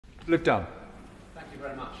Luke Dunne. Thank you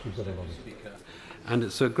very much, Mr. Speaker. And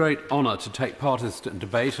it's a great honour to take part in this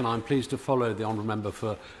debate, and I'm pleased to follow the honourable member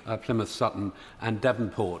for Plymouth, Sutton and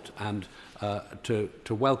Devonport, and to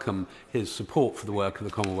welcome his support for the work of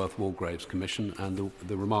the Commonwealth War Graves Commission and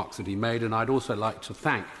the remarks that he made. And I'd also like to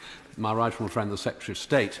thank my right honourable friend, the Secretary of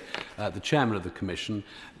State, the Chairman of the Commission,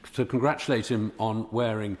 to congratulate him on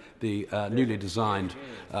wearing the newly designed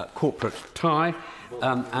corporate tie,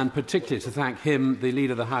 and particularly to thank him, the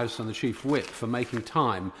Leader of the House and the Chief Whip, for making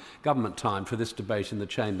time, government time, for this debate in the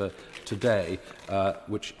Chamber today,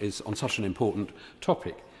 which is on such an important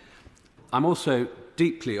topic. I'm also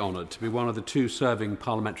deeply honoured to be one of the two serving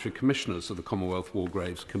parliamentary commissioners of the Commonwealth War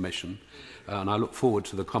Graves Commission, and I look forward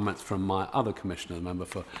to the comments from my other commissioner, the member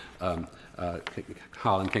for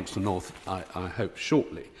Hull and Kingston North, I hope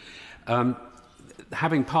shortly.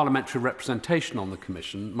 Having parliamentary representation on the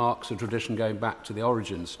Commission marks a tradition going back to the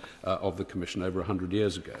origins of the Commission over 100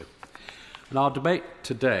 years ago. And our debate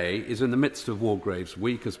today is in the midst of War Graves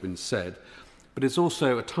Week, has been said, but it's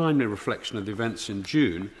also a timely reflection of the events in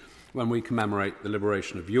June when we commemorate the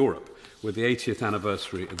liberation of Europe with the 80th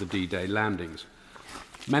anniversary of the D-Day landings.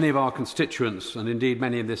 Many of our constituents, and indeed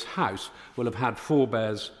many in this House, will have had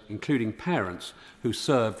forebears, including parents, who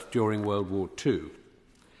served during World War II.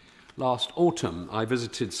 Last autumn, I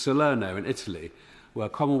visited Salerno in Italy, where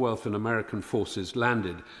Commonwealth and American forces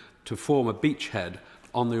landed to form a beachhead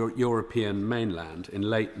on the European mainland in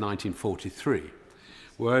late 1943,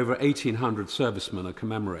 where over 1,800 servicemen are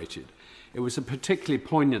commemorated. It was a particularly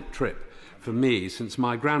poignant trip for me, since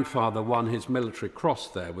my grandfather won his military cross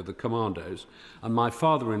there with the commandos, and my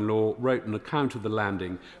father-in-law wrote an account of the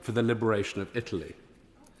landing for the liberation of Italy.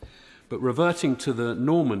 But reverting to the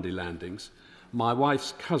Normandy landings, my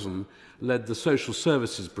wife's cousin led the Social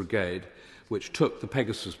Services Brigade, which took the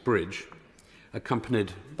Pegasus Bridge,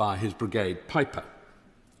 accompanied by his brigade piper.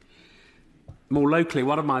 More locally,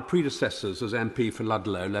 one of my predecessors as MP for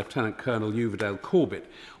Ludlow, Lieutenant Colonel Uvedale Corbett,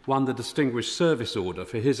 won the Distinguished Service Order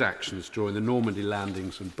for his actions during the Normandy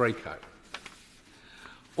landings and breakout.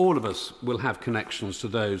 All of us will have connections to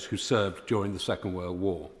those who served during the Second World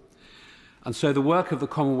War. And so the work of the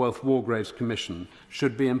Commonwealth War Graves Commission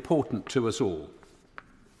should be important to us all.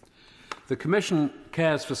 The Commission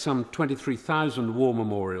cares for some 23,000 war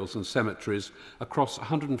memorials and cemeteries across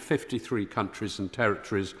 153 countries and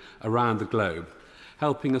territories around the globe,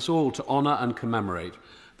 helping us all to honour and commemorate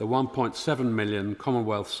the 1.7 million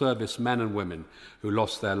Commonwealth service men and women who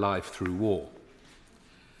lost their life through war.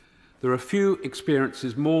 There are few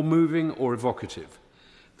experiences more moving or evocative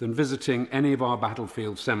than visiting any of our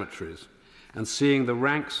battlefield cemeteries and seeing the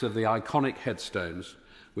ranks of the iconic headstones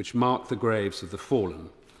which mark the graves of the fallen,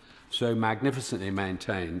 so magnificently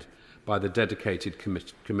maintained by the dedicated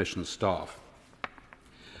Commission staff.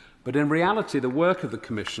 But in reality, the work of the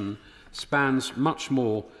Commission spans much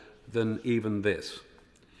more than even this.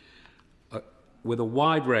 With a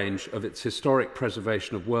wide range of its historic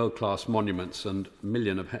preservation of world-class monuments and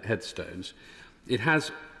million of headstones, it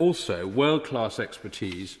has also world-class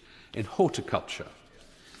expertise in horticulture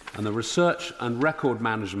and the research and record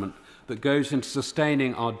management that goes into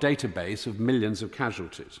sustaining our database of millions of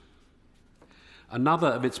casualties. Another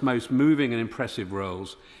of its most moving and impressive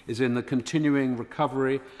roles is in the continuing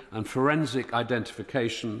recovery and forensic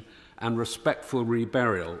identification and respectful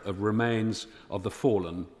reburial of remains of the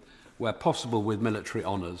fallen, where possible with military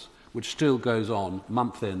honours, which still goes on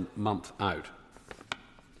month in, month out.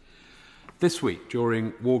 This week,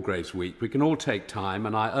 during War Graves Week, we can all take time,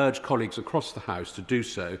 and I urge colleagues across the House to do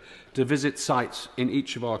so, to visit sites in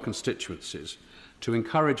each of our constituencies, to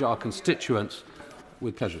encourage our constituents,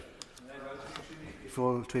 with pleasure.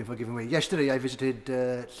 For giving way. Yesterday I visited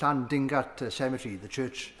Llandingat Cemetery, the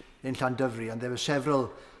church in Llandyfri, and there were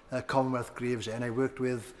several Commonwealth graves there, and I worked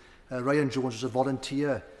with Ryan Jones as a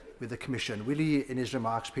volunteer with the Commission. Will he, in his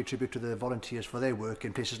remarks, pay tribute to the volunteers for their work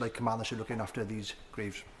in places like Carmarthenshire looking after these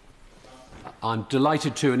graves? I'm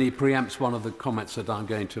delighted to, and he preempts one of the comments that I'm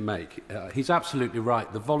going to make. He's absolutely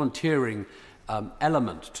right. The volunteering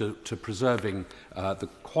element to preserving the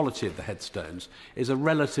quality of the headstones is a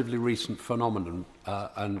relatively recent phenomenon,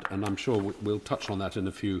 and I'm sure we'll touch on that in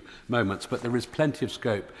a few moments, but there is plenty of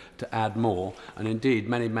scope to add more, and indeed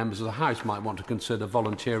many members of the House might want to consider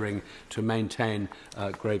volunteering to maintain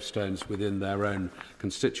gravestones within their own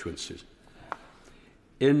constituencies.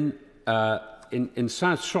 In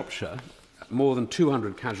South Shropshire, more than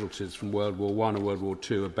 200 casualties from World War I and World War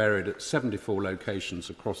II are buried at 74 locations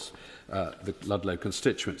across the Ludlow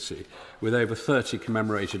constituency, with over 30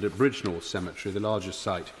 commemorated at Bridgenorth Cemetery, the largest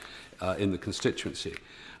site in the constituency.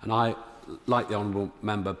 And I like the Honourable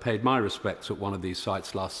Member, paid my respects at one of these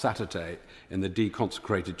sites last Saturday in the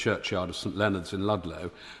deconsecrated churchyard of St Leonard's in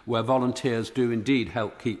Ludlow, where volunteers do indeed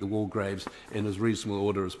help keep the war graves in as reasonable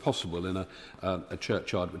order as possible in a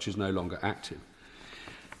churchyard which is no longer active.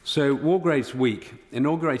 So War Graves Week,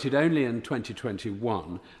 inaugurated only in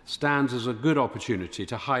 2021, stands as a good opportunity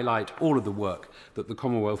to highlight all of the work that the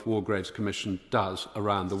Commonwealth War Graves Commission does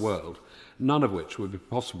around the world, none of which would be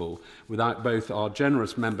possible without both our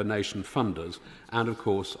generous member nation funders and, of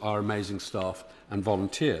course, our amazing staff and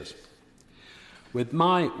volunteers. With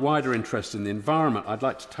my wider interest in the environment, I'd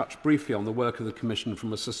like to touch briefly on the work of the Commission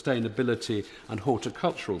from a sustainability and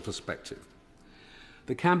horticultural perspective.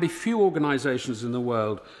 There can be few organisations in the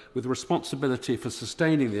world with responsibility for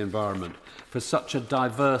sustaining the environment for such a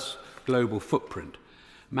diverse global footprint,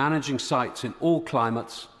 managing sites in all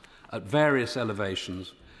climates, at various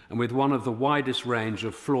elevations, and with one of the widest range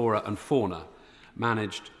of flora and fauna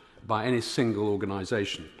managed by any single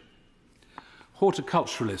organisation.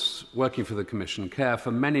 Horticulturalists working for the Commission care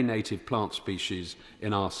for many native plant species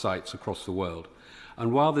in our sites across the world,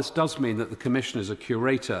 and while this does mean that the Commission is a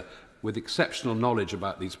curator with exceptional knowledge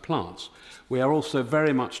about these plants, we are also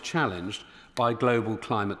very much challenged by global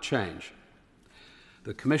climate change.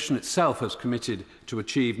 The Commission itself has committed to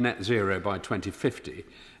achieve net zero by 2050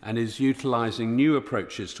 and is utilising new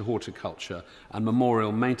approaches to horticulture and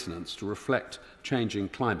memorial maintenance to reflect changing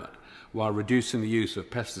climate, while reducing the use of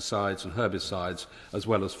pesticides and herbicides as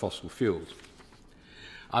well as fossil fuels.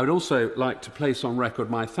 I would also like to place on record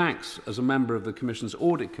my thanks as a member of the Commission's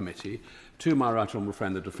Audit Committee to my right honourable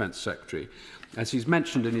friend, the Defence Secretary. As he's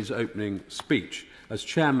mentioned in his opening speech, as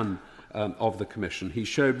Chairman of the Commission, he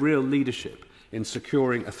showed real leadership in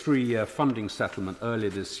securing a 3-year funding settlement earlier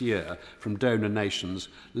this year from donor nations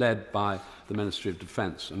led by the Ministry of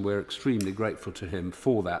Defence, and we're extremely grateful to him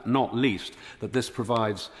for that, not least that this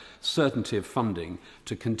provides certainty of funding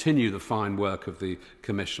to continue the fine work of the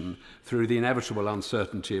Commission through the inevitable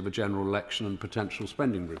uncertainty of a general election and potential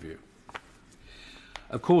spending review.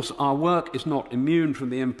 Of course, our work is not immune from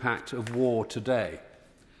the impact of war today.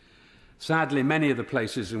 Sadly, many of the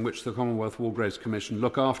places in which the Commonwealth War Graves Commission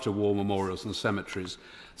look after war memorials and cemeteries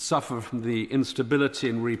suffer from the instability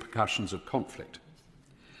and repercussions of conflict.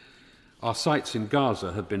 Our sites in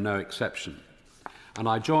Gaza have been no exception, and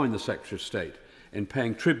I join the Secretary of State in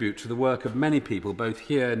paying tribute to the work of many people, both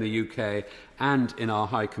here in the UK and in our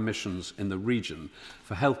High Commissions in the region,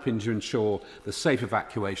 for helping to ensure the safe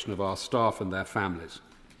evacuation of our staff and their families.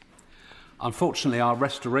 Unfortunately, our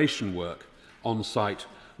restoration work on site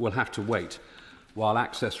will have to wait, while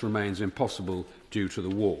access remains impossible due to the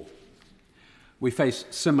war. We face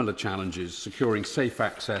similar challenges securing safe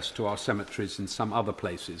access to our cemeteries in some other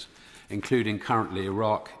places, including currently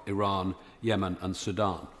Iraq, Iran, Yemen and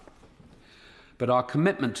Sudan. But our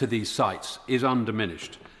commitment to these sites is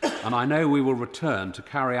undiminished, and I know we will return to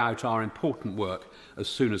carry out our important work as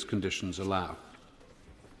soon as conditions allow.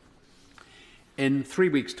 In 3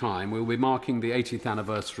 weeks' time, we will be marking the 80th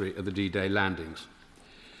anniversary of the D-Day landings.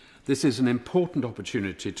 This is an important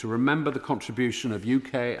opportunity to remember the contribution of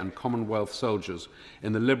UK and Commonwealth soldiers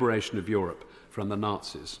in the liberation of Europe from the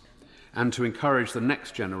Nazis, and to encourage the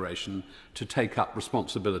next generation to take up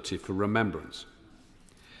responsibility for remembrance.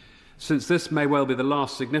 Since this may well be the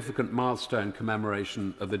last significant milestone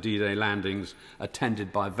commemoration of the D-Day landings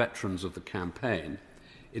attended by veterans of the campaign,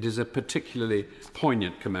 it is a particularly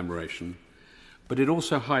poignant commemoration, but it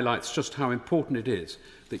also highlights just how important it is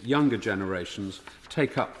that younger generations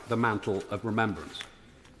take up the mantle of remembrance.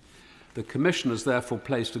 The Commission has therefore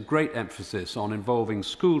placed a great emphasis on involving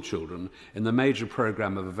school children in the major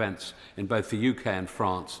programme of events in both the UK and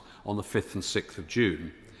France on the 5th and 6th of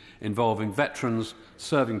June, involving veterans,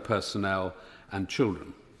 serving personnel and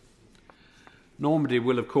children. Normandy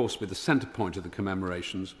will, of course, be the centre point of the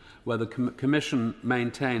commemorations, where the Commission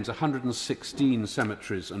maintains 116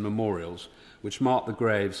 cemeteries and memorials, which mark the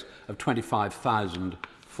graves of 25,000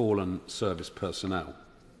 fallen service personnel.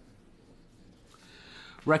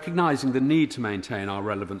 Recognising the need to maintain our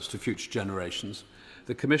relevance to future generations,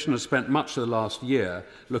 the Commission has spent much of the last year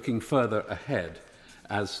looking further ahead,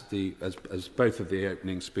 as both of the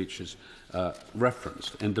opening speeches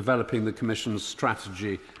referenced, in developing the Commission's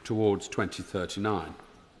strategy towards 2039.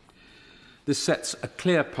 This sets a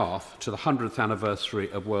clear path to the 100th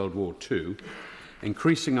anniversary of World War II,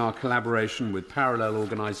 increasing our collaboration with parallel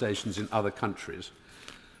organisations in other countries,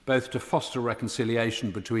 both to foster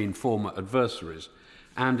reconciliation between former adversaries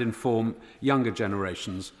and inform younger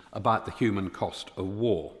generations about the human cost of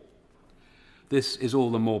war. This is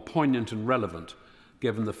all the more poignant and relevant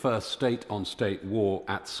given the first state-on-state war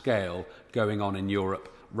at scale going on in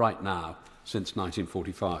Europe right now since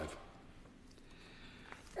 1945.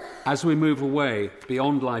 As we move away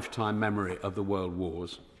beyond lifetime memory of the World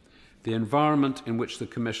Wars, the environment in which the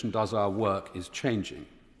Commission does our work is changing.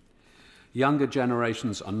 Younger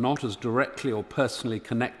generations are not as directly or personally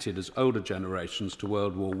connected as older generations to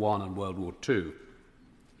World War I and World War II.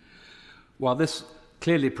 While this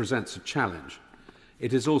clearly presents a challenge,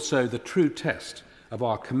 it is also the true test of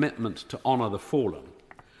our commitment to honour the fallen,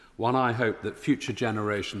 one I hope that future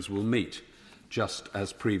generations will meet, just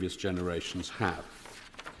as previous generations have.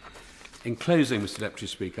 In closing, Mr Deputy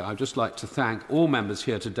Speaker, I would just like to thank all members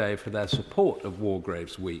here today for their support of War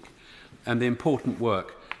Graves Week and the important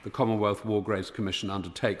work the Commonwealth War Graves Commission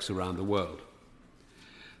undertakes around the world.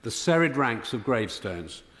 The serried ranks of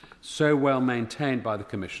gravestones, so well maintained by the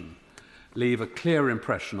Commission, leave a clear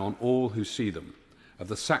impression on all who see them of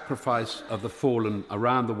the sacrifice of the fallen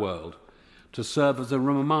around the world to serve as a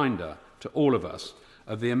reminder to all of us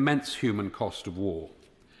of the immense human cost of war,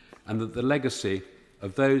 and that the legacy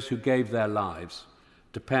of those who gave their lives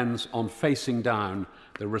depends on facing down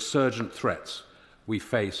the resurgent threats we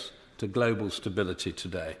face to global stability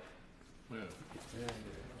today.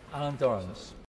 Alan Dorrans.